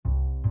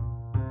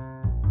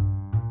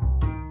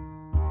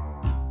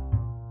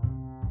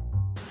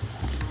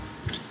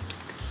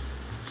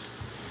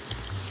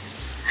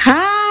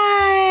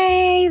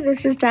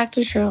this is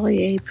Dr.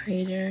 Shirley A.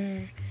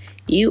 Prater.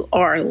 You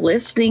are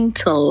listening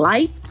to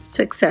Life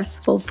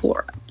Successful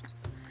Forums.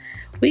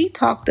 We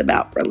talked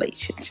about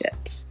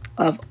relationships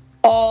of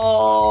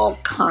all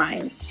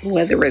kinds,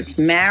 whether it's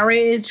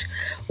marriage,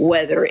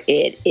 whether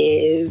it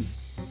is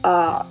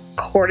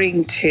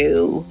according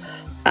to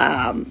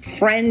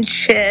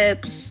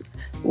friendships,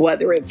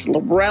 whether it's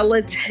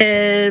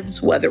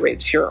relatives, whether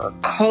it's your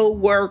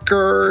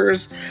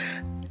co-workers,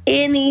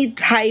 any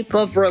type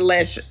of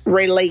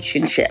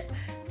relationship,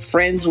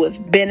 friends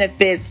with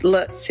benefits.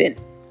 Listen,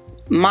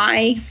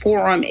 my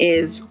forum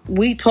is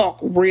We Talk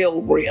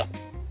Real.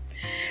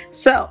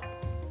 So,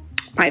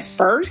 my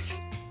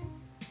first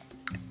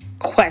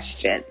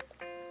question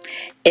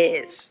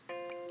is,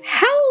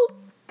 how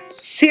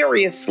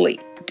seriously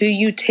do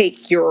you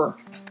take your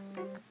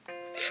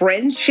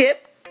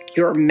friendship,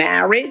 your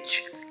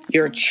marriage,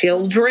 your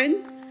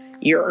children,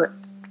 your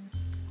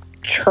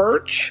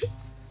church?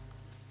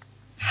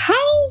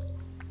 How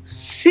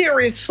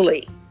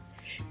seriously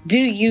do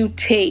you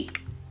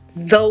take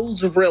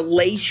those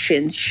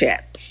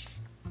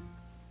relationships?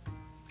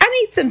 I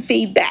need some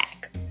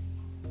feedback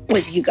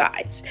with you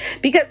guys,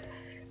 because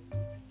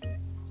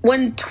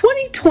when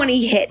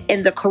 2020 hit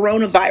and the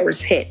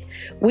coronavirus hit,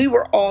 we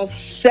were all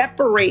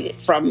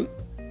separated from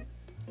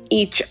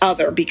each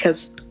other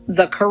because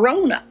the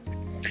corona.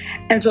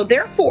 And so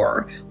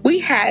therefore, we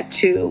had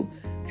to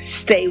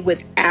stay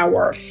with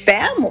our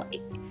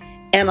family.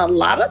 And a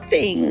lot of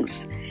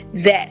things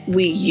that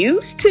we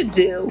used to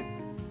do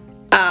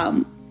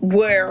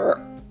were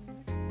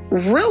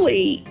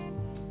really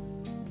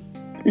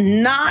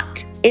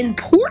not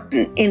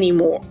important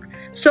anymore.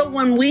 So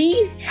when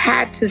we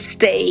had to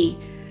stay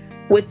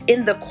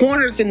within the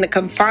corners and the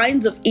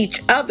confines of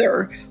each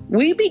other,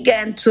 we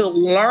began to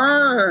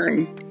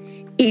learn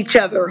each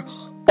other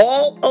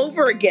all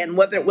over again,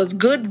 whether it was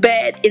good,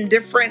 bad,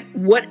 indifferent,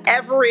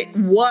 whatever it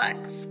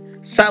was.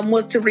 Some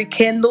was to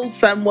rekindle,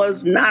 some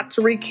was not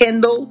to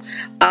rekindle.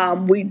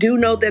 We do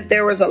know that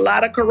there was a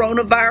lot of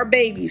coronavirus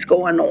babies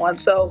going on,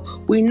 so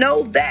we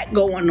know that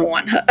going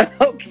on,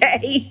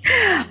 okay?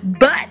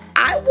 But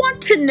I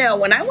want to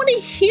know, and I want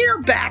to hear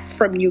back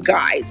from you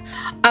guys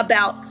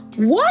about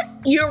what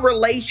your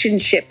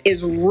relationship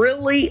is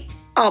really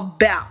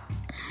about.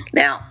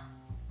 Now,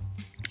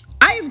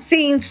 I have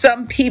seen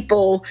some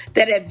people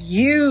that have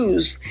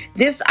used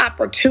this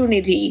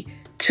opportunity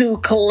to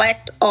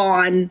collect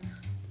on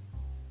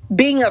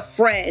being a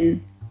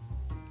friend.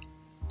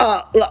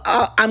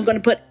 I'm going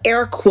to put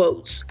air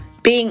quotes,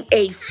 being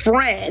a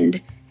friend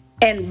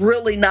and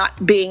really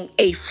not being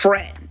a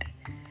friend.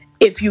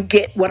 If you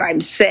get what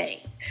I'm saying,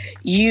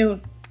 you're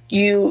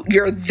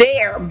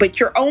there, but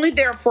you're only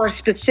there for a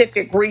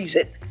specific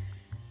reason,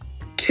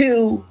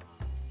 to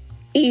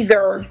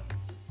either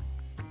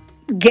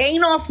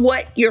gain off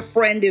what your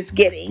friend is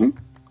getting,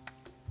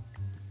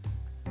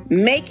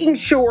 making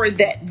sure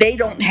that they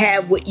don't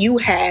have what you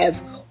have,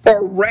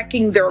 or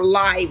wrecking their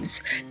lives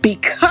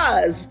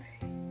because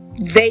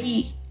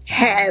they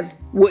have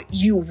what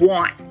you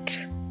want.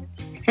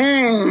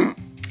 We're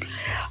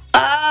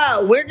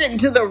getting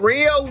to the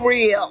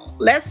real.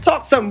 Let's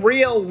talk some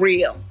real.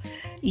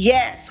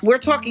 Yes, we're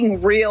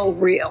talking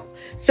real.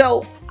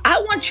 So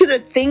I want you to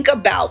think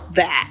about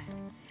that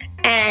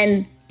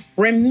and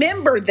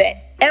remember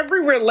that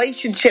every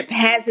relationship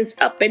has its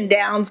up and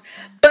downs,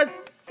 but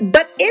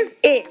is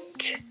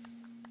it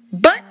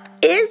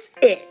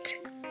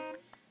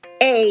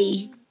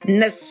a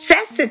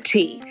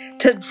necessity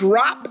to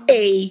drop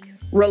a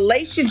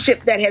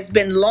relationship that has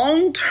been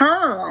long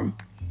term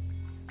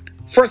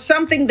for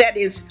something that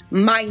is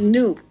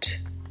minute?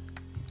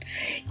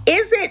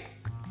 Is it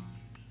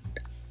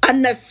a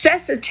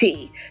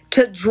necessity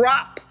to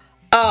drop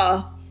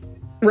a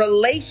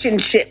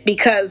relationship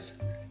because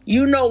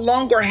you no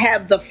longer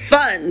have the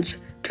funds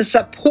to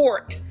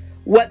support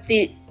what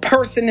the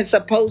person is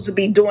supposed to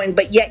be doing,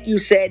 but yet you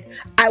said,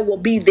 I will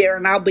be there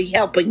and I'll be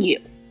helping you?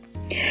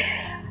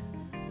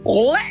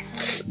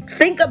 Let's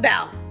think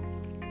about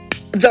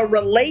the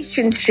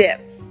relationship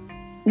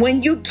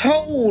when you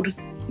told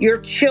your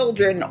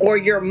children or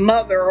your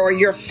mother or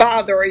your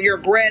father or your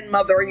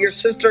grandmother or your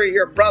sister or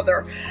your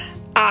brother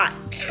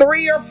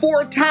 3 or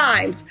 4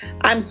 times,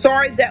 I'm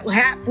sorry that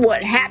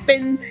what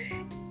happened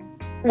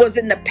was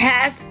in the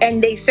past,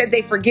 and they said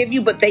they forgive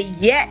you, but they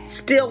yet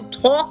still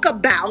talk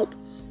about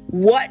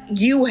what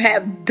you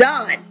have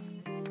done,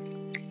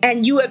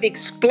 and you have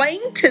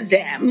explained to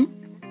them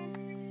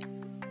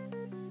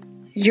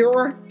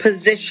your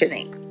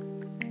positioning,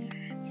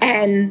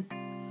 and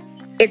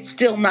it's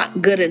still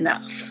not good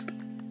enough.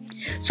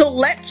 So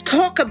let's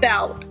talk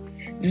about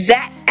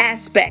that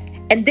aspect,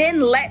 and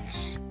then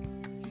let's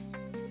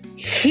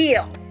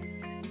heal.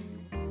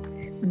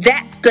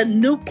 That's the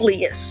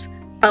nucleus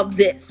of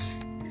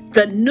this.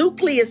 The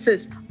nucleus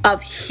is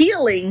of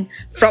healing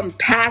from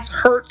past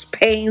hurts,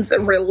 pains,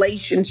 and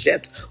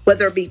relationships,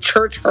 whether it be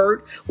church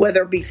hurt,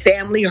 whether it be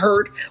family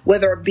hurt,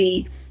 whether it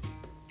be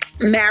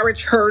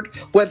marriage hurt,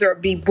 whether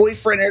it be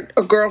boyfriend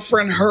or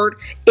girlfriend hurt.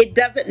 It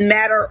doesn't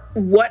matter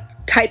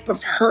what type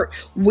of hurt.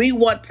 We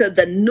want to,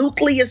 the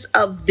nucleus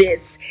of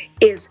this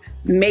is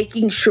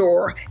making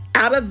sure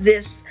out of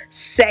this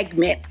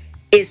segment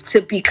is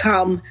to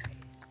begin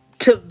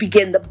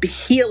the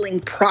healing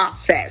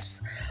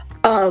process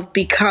of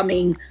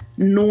becoming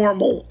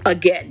normal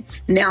again.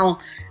 Now,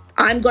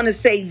 I'm going to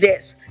say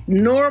this.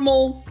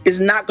 Normal is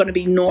not going to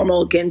be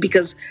normal again,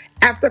 because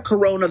after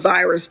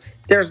coronavirus,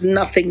 there's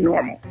nothing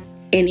normal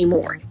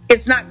anymore.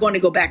 It's not going to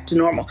go back to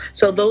normal.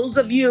 So those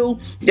of you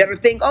that are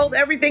thinking, oh,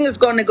 everything is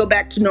going to go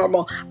back to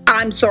normal,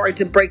 I'm sorry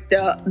to break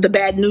the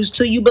bad news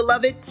to you,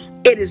 beloved.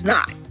 It is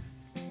not.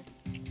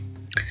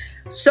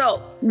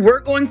 So we're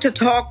going to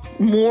talk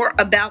more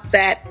about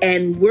that,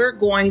 and we're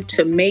going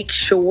to make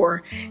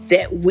sure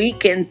that we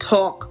can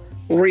talk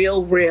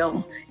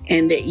real,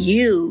 and that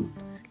you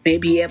may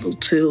be able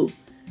to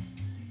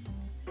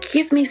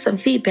give me some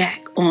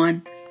feedback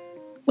on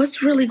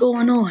what's really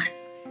going on.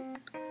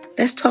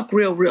 Let's talk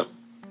real.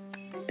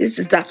 This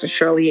is Dr.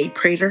 Shirley A.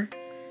 Prater.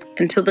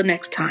 Until the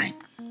next time,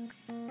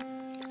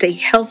 stay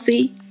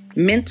healthy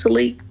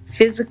mentally,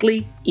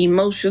 physically,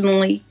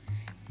 emotionally,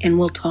 and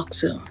we'll talk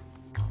soon.